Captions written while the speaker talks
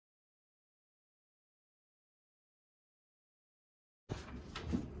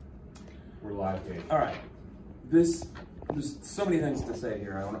We're live, Dave. All right. There's so many things to say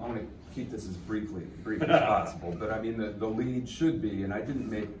here. I want to keep this as brief as possible. But I mean, the lead should be, and I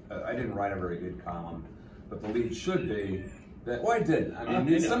didn't write a very good column, but the lead should be that. Well, I did. I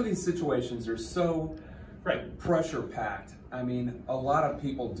mean, some of these situations are so pressure packed. I mean, a lot of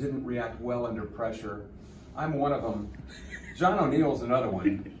people didn't react well under pressure. I'm one of them. John O'Neill's another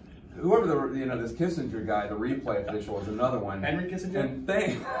one. Whoever this Kissinger guy, the replay official, is another one. Henry Kissinger? And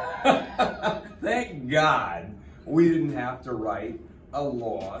thank God we didn't have to write a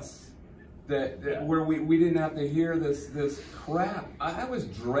loss where we didn't have to hear this crap. I was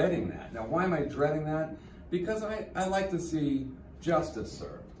dreading that. Now, why am I dreading that? Because I like to see justice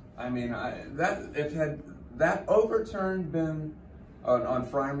served. I mean, had that overturned been on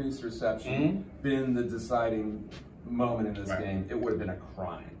Fryermuth's reception been the deciding moment in this game, it would have been a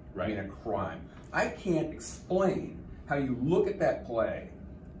crime. I mean, a crime. I can't explain how you look at that play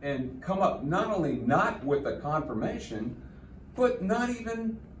and come up not only not with the confirmation, but not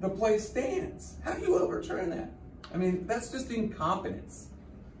even the play stands. How do you overturn that? I mean, that's just incompetence.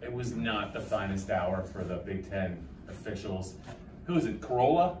 It was not the finest hour for the Big Ten officials. Who is it,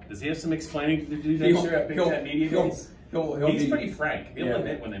 Corolla? Does he have some explaining to do next year at Big Ten media days? He's pretty frank. He'll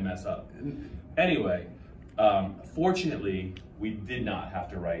admit when they mess up. Anyway, fortunately, we did not have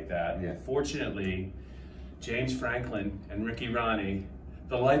to write that. Fortunately, James Franklin and Ricky Ronnie,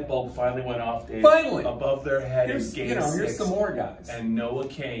 the light bulb finally went off, Dave, above their head in Game 6. Here's some more guys. And Noah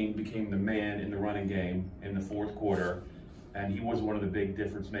Cain became the man in the running game in the fourth quarter, and he was one of the big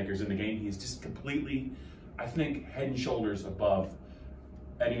difference makers in the game. He's just completely, I think, head and shoulders above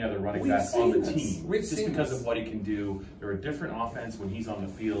any other running back on the team. Just because of what he can do. They're a different offense when he's on the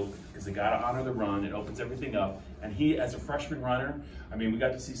field because they got to honor the run. It opens everything up. And he, as a freshman runner, I mean, we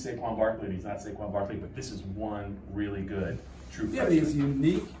got to see Saquon Barkley, and he's not Saquon Barkley, but this is one really good true freshman. But he's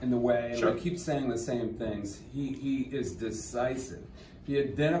unique in the way, and I keep saying the same things. He is decisive. He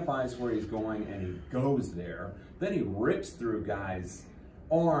identifies where he's going, and he goes there. Then he rips through guys'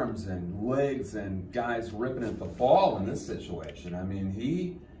 arms and legs and guys ripping at the ball in this situation. I mean,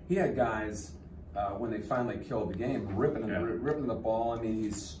 he had guys when they finally killed the game ripping the ball. I mean,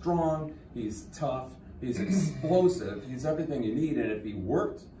 he's strong, he's tough, he's explosive, he's everything you need. And if he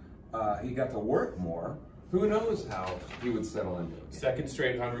worked, he got to work more. Who knows how he would settle into it. Second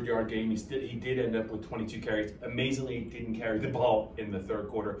straight 100-yard game. He did end up with 22 carries. Amazingly, he didn't carry the ball in the third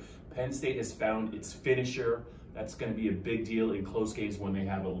quarter. Penn State has found its finisher. That's going to be a big deal in close games when they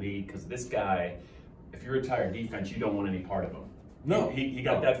have a lead, because this guy, if you're a tired defense, you don't want any part of him. No. He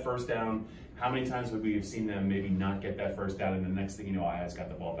got that first down. How many times would we have seen them maybe not get that first down, and the next thing you know, IS got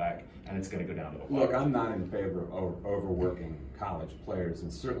the ball back, and it's going to go down to the ball. Look, I'm not in favor of overworking college players,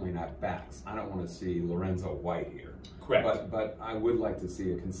 and certainly not backs. I don't want to see Lorenzo White here. Correct. But I would like to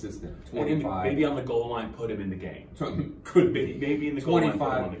see a consistent 25. Maybe on the goal line, put him in the game. Could be. Maybe in the goal 25. line,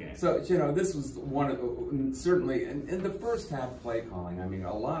 put him in the game. So, this was one of certainly, in the first half play calling, I mean,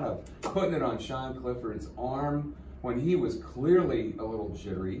 a lot of putting it on Sean Clifford's arm when he was clearly a little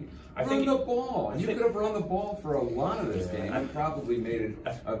jittery. Run the ball. You could have run the ball for a lot of this game and probably made it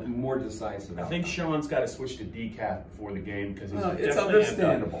a more decisive outcome. I think Sean's got to switch to decaf before the game because it's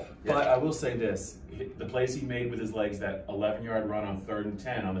understandable. But I will say this, the plays he made with his legs, that 11-yard run on 3rd and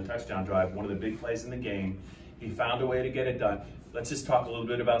 10 on the touchdown drive, one of the big plays in the game, he found a way to get it done. Let's just talk a little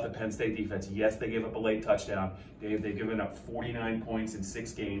bit about the Penn State defense. Yes, they gave up a late touchdown. Dave, they've given up 49 points in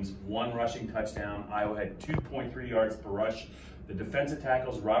 6 games, 1 rushing touchdown. Iowa had 2.3 yards per rush. The defensive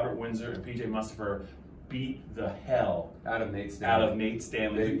tackles, Robert Windsor and P.J. Mustafer, beat the hell out of Nate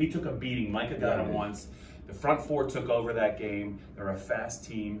Stanley. He took a beating. Micah got him once. The front 4 took over that game. They're a fast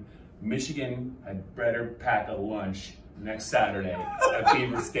team. Michigan had better pack a lunch next Saturday at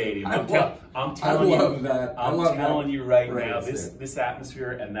Beaver Stadium. I'm telling you right now, this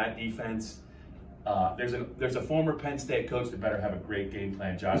atmosphere and that defense. There's a former Penn State coach that better have a great game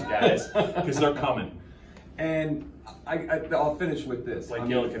plan, Josh Gaddis, because they're coming. And I'll finish with this. Blake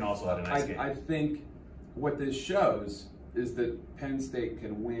Gillikin also had a nice game. I think what this shows is that Penn State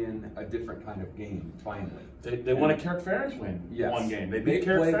can win a different kind of game, finally. They won a Kirk Ferentz win one game. They played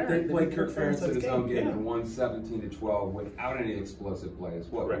Kirk Ferentz at his own game and won 17-12 without any explosive plays.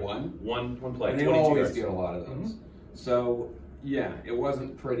 What, one play? And they always get a lot of those. So, yeah, it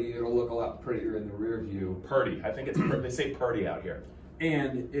wasn't pretty. It'll look a lot prettier in the rear view. Purdy. I think it's they say Purdy out here.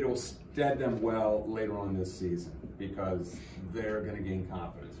 And it'll stead them well later on this season because they're going to gain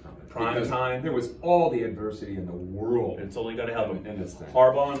confidence from it. Prime time. There was all the adversity in the world. It's only going to help them in this thing.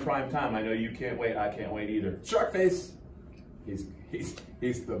 Harbaugh in prime time. I know you can't wait. I can't wait either. Sharkface. He's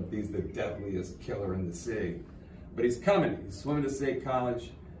the deadliest killer in the sea. But he's coming. He's swimming to State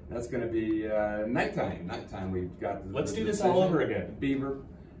College. That's going to be nighttime. Nighttime. We've got. Let's do this all over again. Beaver.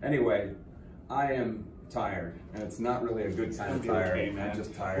 Anyway, I am tired, and it's not really a good time. Tired. Okay, man. I'm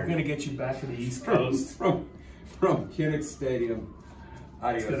just tired. We're gonna get you back to the East Coast from Kinnick Stadium.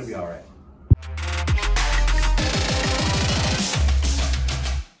 Adios. It's gonna be all right.